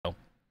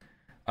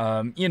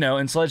You know,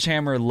 and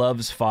Sledgehammer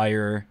loves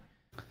fire.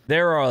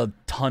 There are a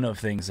ton of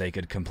things they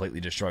could completely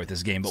destroy with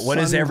this game, but what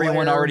is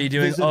everyone already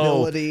doing?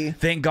 Visibility. Oh,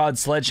 thank God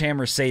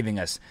Sledgehammer's saving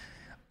us.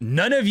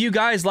 None of you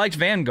guys liked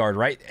Vanguard,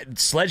 right?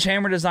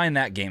 Sledgehammer designed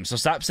that game, so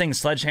stop saying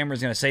Sledgehammer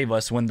is going to save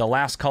us when the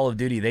last Call of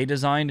Duty they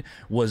designed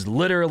was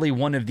literally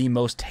one of the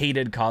most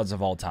hated CODs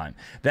of all time.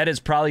 That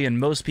is probably in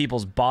most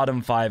people's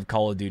bottom 5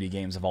 Call of Duty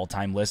games of all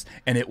time list,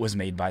 and it was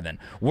made by then.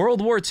 World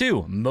War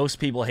II, most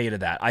people hated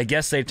that. I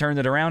guess they turned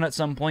it around at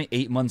some point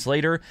 8 months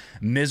later.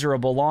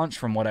 Miserable launch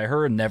from what I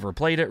heard, never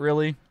played it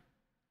really.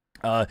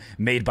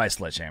 Made by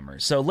Sledgehammer.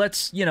 So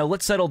let's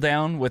settle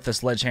down with the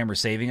Sledgehammer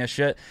saving us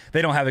shit.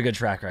 They don't have a good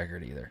track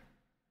record either.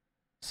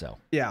 So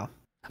yeah.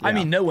 I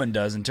mean, no one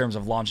does in terms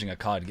of launching a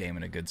COD game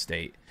in a good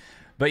state.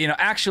 But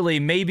actually,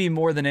 maybe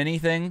more than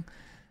anything,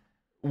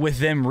 with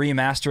them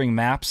remastering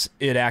maps,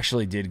 it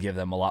actually did give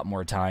them a lot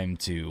more time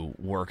to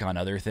work on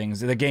other things.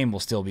 The game will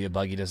still be a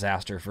buggy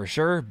disaster for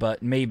sure,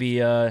 but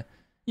maybe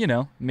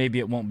maybe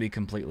it won't be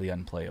completely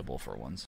unplayable for once.